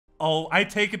Oh, I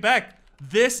take it back.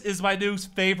 This is my new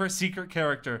favorite secret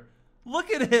character. Look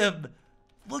at him.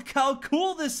 Look how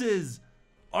cool this is.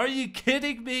 Are you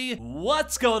kidding me?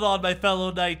 What's going on, my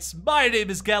fellow knights? My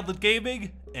name is Gallant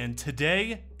Gaming, and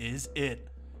today is it.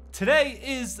 Today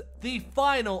is the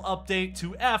final update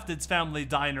to Afton's Family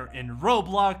Diner in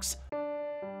Roblox.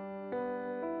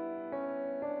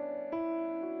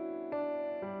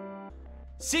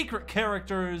 Secret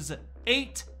characters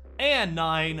 8 and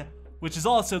 9, which is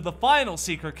also the final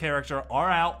secret character,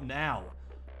 are out now.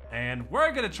 And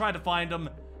we're gonna try to find them,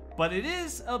 but it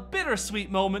is a bittersweet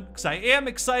moment because I am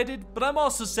excited, but I'm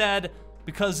also sad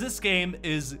because this game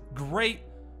is great,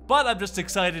 but I'm just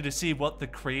excited to see what the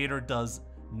creator does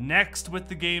next with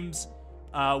the games,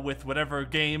 with whatever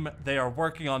game they are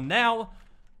working on now.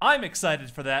 I'm excited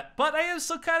for that, but I am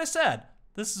still kind of sad.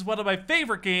 This is one of my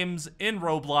favorite games in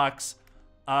Roblox,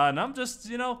 and I'm just,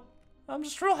 you know, I'm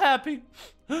just real happy.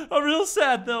 I'm real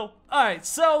sad though. Alright,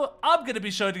 so I'm gonna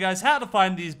be showing you guys how to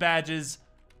find these badges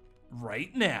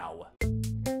right now.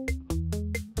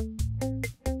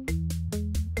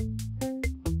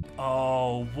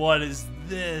 Oh, what is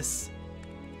this?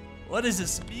 What is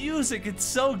this music? It's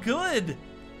so good.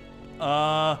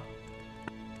 I'm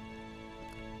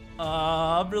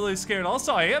really scared.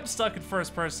 Also, I am stuck in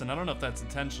first person. I don't know if that's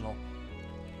intentional.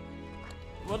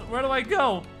 Where do I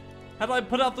go? How do I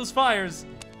put out those fires?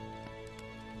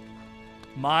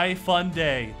 My fun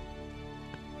day.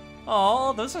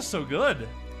 Oh, those are so good.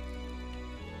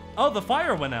 Oh, the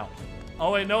fire went out.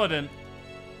 Oh wait, no it didn't.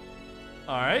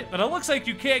 Alright, but it looks like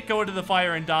you can't go into the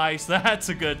fire and die, so that's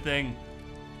a good thing.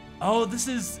 Oh, this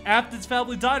is Afton's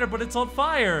Family Diner, but it's on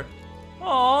fire.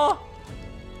 Aw.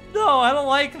 No, I don't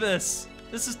like this.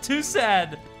 This is too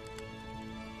sad.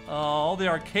 Oh, all the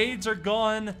arcades are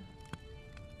gone.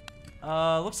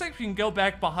 Looks like we can go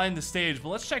back behind the stage, but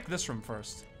let's check this room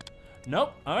first.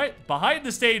 Nope. Alright, behind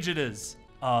the stage it is.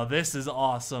 Oh, this is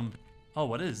awesome. Oh,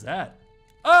 what is that?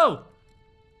 Oh!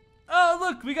 Oh,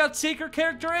 look, we got Secret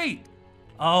Character 8.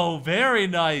 Oh, very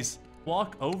nice.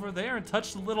 Walk over there and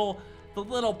touch the little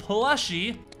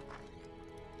plushie.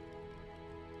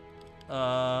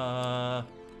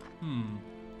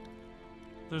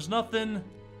 There's nothing.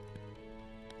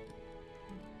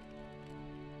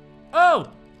 Oh!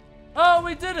 Oh,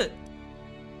 we did it!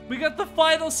 We got the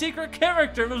final secret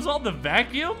character. It was on the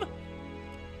vacuum?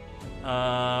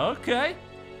 Okay.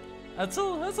 That's a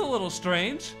little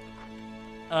strange.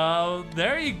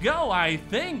 There you go, I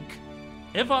think.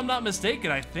 If I'm not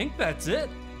mistaken, I think that's it.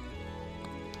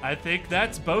 I think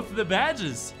that's both of the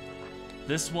badges.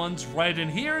 This one's right in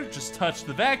here, just touch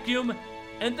the vacuum.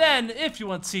 And then, if you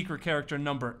want secret character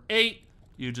number 8,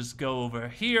 you just go over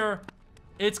here.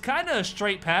 It's kind of a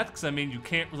straight path, because I mean, you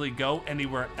can't really go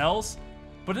anywhere else,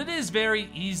 but it is very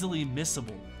easily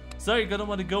missable. So you're gonna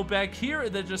want to go back here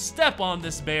and then just step on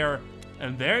this bear,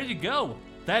 and there you go.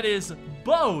 That is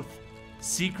both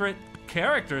secret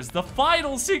characters, the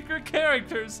final secret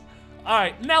characters. All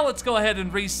right, now let's go ahead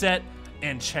and reset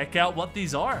and check out what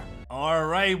these are. All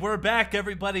right, we're back,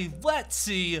 everybody. Let's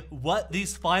see what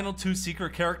these final 2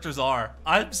 secret characters are.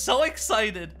 I'm so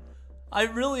excited.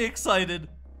 I'm really excited.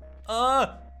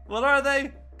 What are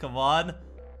they? Come on.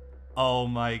 Oh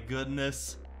my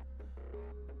goodness.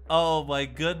 Oh my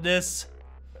goodness.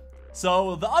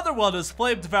 So the other one is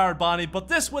Flame Devoured Bonnie, but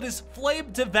this one is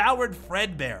Flame Devoured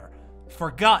Fredbear.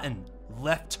 Forgotten,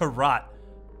 left to rot.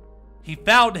 He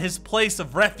found his place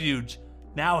of refuge.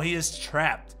 Now he is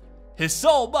trapped. His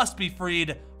soul must be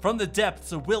freed from the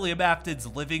depths of William Afton's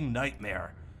living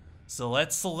nightmare. So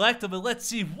let's select him and let's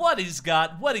see what he's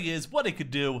got, what he is, what he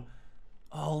could do.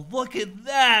 Oh, look at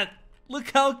that.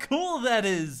 Look how cool that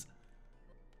is.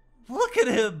 Look at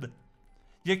him.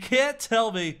 You can't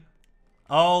tell me.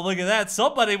 Oh, look at that.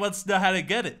 Somebody wants to know how to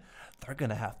get it. They're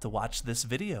gonna have to watch this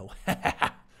video.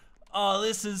 Oh,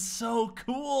 this is so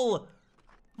cool.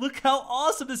 Look how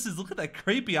awesome this is. Look at that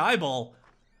creepy eyeball.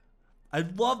 I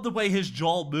love the way his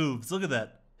jaw moves. Look at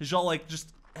that. His jaw like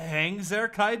just hangs there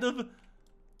kind of.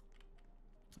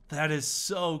 That is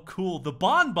so cool. The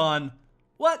bonbon.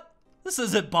 What? This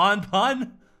isn't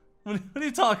bonbon. What are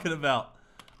you talking about?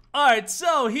 Alright,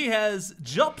 so he has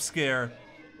jump scare.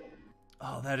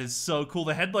 Oh, that is so cool.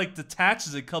 The head like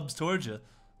detaches and comes towards you.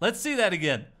 Let's see that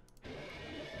again.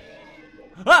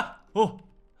 Ah! Oh,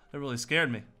 that really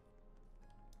scared me.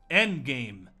 End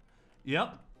game.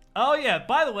 Yep. Oh yeah,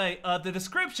 by the way, the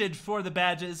description for the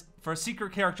badges for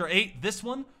Secret Character 8, this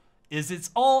one, is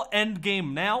it's all end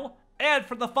game now. And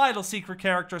for the final Secret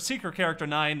Character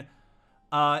 9,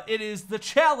 it is the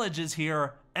challenges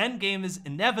here. End game is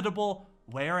inevitable.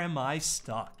 Where am I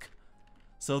stuck?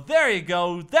 So there you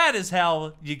go. That is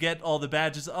how you get all the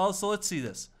badges. Oh, so let's see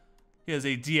this. He has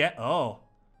a oh.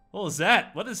 What was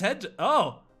that? What is head?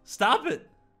 Oh, stop it.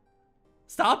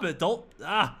 Stop it. Don't.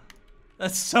 Ah.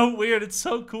 That's so weird. It's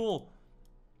so cool.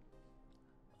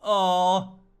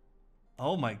 Oh.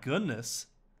 Oh my goodness.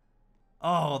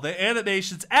 Oh, the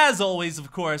animations, as always,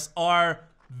 of course, are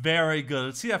very good.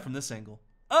 Let's see that from this angle.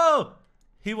 Oh,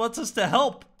 he wants us to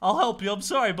help. I'll help you. I'm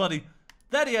sorry, buddy.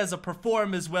 Then he has a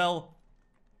perform as well.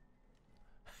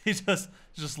 He's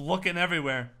just looking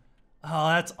everywhere. Oh,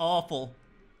 that's awful.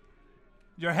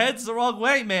 Your head's the wrong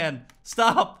way, man.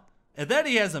 Stop. And then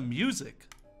he has a music.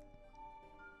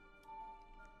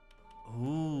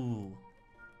 Ooh.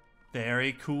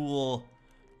 Very cool.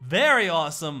 Very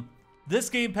awesome.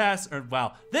 This Game Pass, or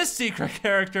wow, this secret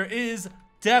character is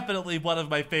definitely one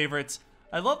of my favorites.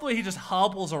 I love the way he just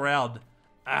hobbles around.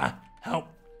 Ah, help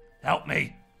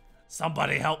me.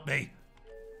 Somebody help me.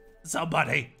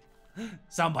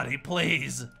 Somebody,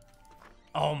 please.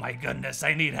 Oh my goodness,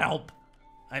 I need help.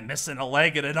 I'm missing a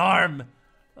leg and an arm.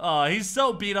 Oh, he's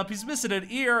so beat up. He's missing an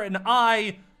ear, an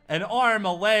eye, an arm,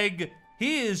 a leg.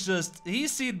 He's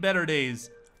seen better days.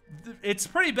 It's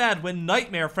pretty bad when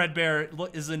Nightmare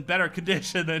Fredbear is in better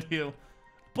condition than you.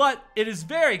 But it is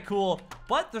very cool.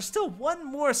 But there's still one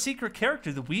more secret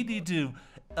character that we need to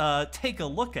take a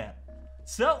look at.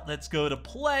 So let's go to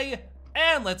play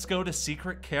and let's go to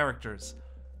secret characters.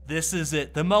 This is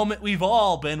it, the moment we've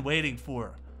all been waiting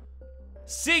for.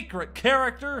 Secret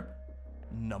character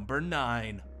number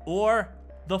 9, or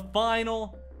the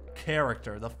final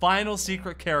character, the final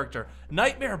secret character,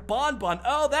 Nightmare Bonbon.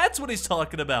 Oh, that's what he's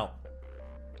talking about.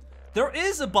 There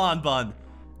is a Bonbon.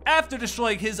 After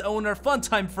destroying his owner,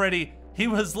 Funtime Freddy, he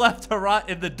was left to rot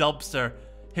in the dumpster.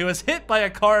 He was hit by a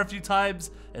car a few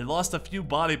times and lost a few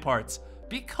body parts.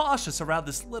 Be cautious around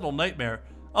this little nightmare.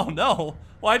 Oh no,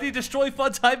 why did he destroy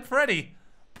Funtime Freddy?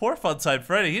 Poor Funtime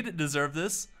Freddy, he didn't deserve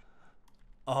this.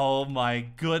 Oh my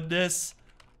goodness.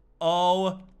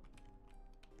 Oh,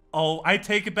 I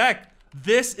take it back.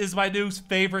 This is my new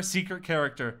favorite secret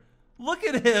character. Look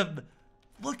at him.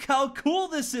 Look how cool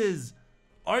this is.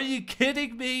 Are you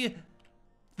kidding me?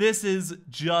 This is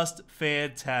just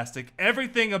fantastic.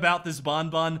 Everything about this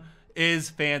Bonbon is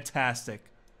fantastic.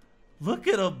 Look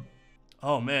at him.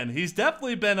 Oh man, he's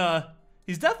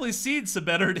definitely seen some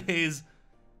better days.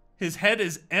 His head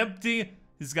is empty.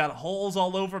 He's got holes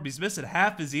all over him. He's missing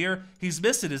half his ear. He's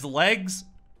missing his legs.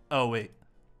 Oh wait,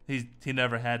 he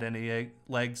never had any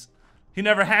legs. He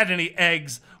never had any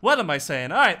eggs. What am I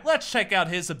saying? All right, let's check out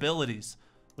his abilities.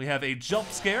 We have a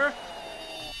jump scare.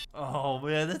 Oh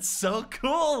man, that's so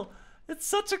cool. It's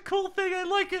such a cool thing. I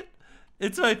like it.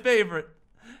 It's my favorite.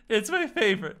 It's my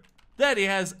favorite. Then he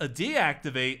has a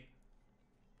deactivate.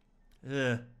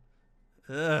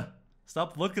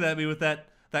 Stop looking at me with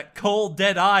that cold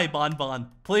dead eye, Bonbon,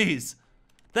 please.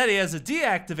 Then he has a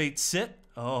deactivate sit.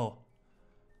 Oh.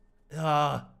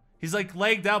 He's like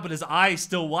laying down, but his eye's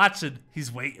still watching.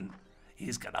 He's waiting.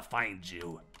 He's gonna find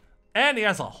you. And he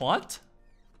has a haunt.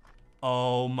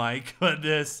 Oh my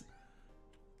goodness.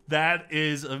 That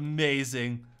is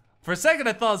amazing. For a second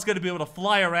I thought I was gonna be able to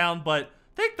fly around, but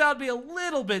I think that would be a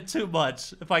little bit too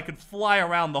much if I could fly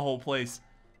around the whole place.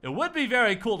 It would be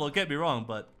very cool, don't get me wrong,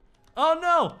 but oh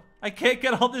no, I can't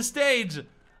get on this stage.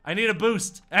 I need a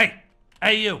boost. Hey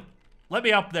you, let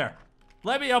me up there.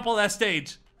 Let me up on that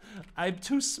stage. I'm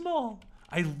too small.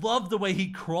 I love the way he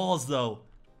crawls though.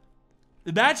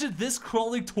 Imagine this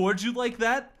crawling towards you like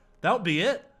that. That would be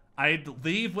it. I'd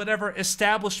leave whatever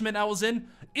establishment I was in,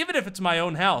 even if it's my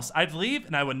own house. I'd leave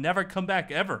and I would never come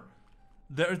back ever.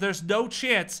 There's no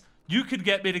chance you could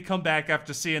get me to come back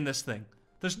after seeing this thing.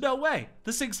 There's no way.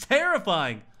 This thing's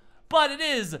terrifying. But it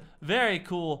is very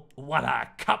cool. What a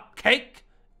cupcake.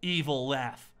 Evil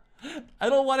laugh. I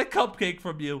don't want a cupcake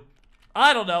from you.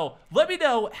 I don't know. Let me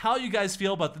know how you guys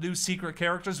feel about the new secret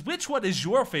characters. Which one is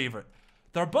your favorite?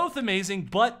 They're both amazing,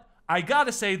 but I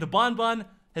gotta say the Bonbon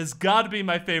has gotta be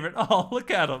my favorite. Oh, look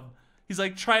at him. He's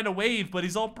like trying to wave, but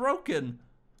he's all broken.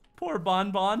 Poor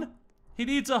Bonbon. He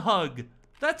needs a hug.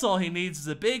 That's all he needs is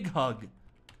a big hug.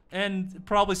 And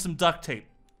probably some duct tape.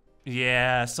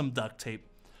 Yeah, some duct tape.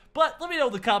 But let me know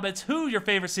in the comments who your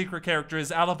favorite secret character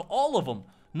is out of all of them.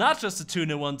 Not just the 2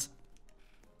 new ones.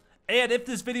 And if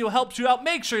this video helped you out,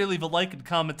 make sure you leave a like and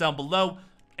comment down below.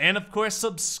 And of course,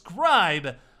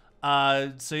 subscribe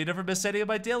so you never miss any of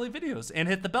my daily videos. And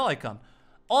hit the bell icon.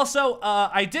 Also,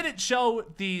 I didn't show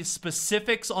the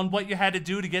specifics on what you had to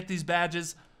do to get these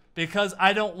badges because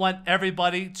I don't want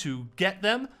everybody to get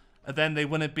them. Then they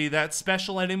wouldn't be that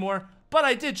special anymore. But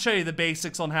I did show you the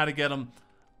basics on how to get them.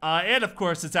 And of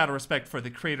course, it's out of respect for the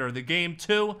creator of the game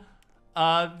too.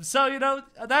 So, you know,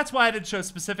 that's why I didn't show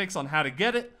specifics on how to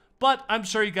get it, but I'm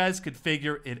sure you guys could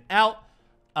figure it out.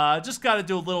 Just gotta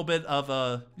do a little bit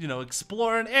of, you know,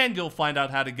 exploring, and you'll find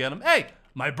out how to get them. Hey,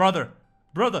 my brother,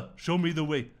 show me the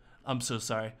way. I'm so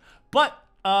sorry. But,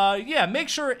 yeah, make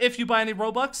sure if you buy any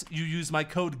Robux, you use my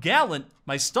code Gallant,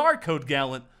 my star code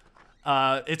Gallant.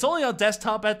 It's only on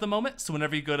desktop at the moment, so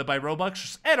whenever you go to buy Robux,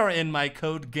 just enter in my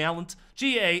code Gallant,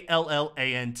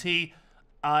 Gallant.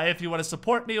 If you want to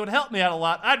support me, it would help me out a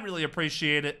lot. I'd really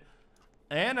appreciate it.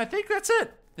 And I think that's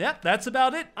it. Yeah, that's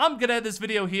about it. I'm gonna end this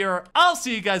video here. I'll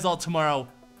see you guys all tomorrow.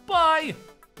 Bye.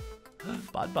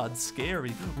 Bod's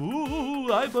scary.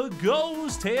 Ooh, I'm a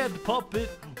ghost hand puppet.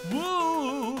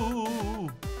 Woo.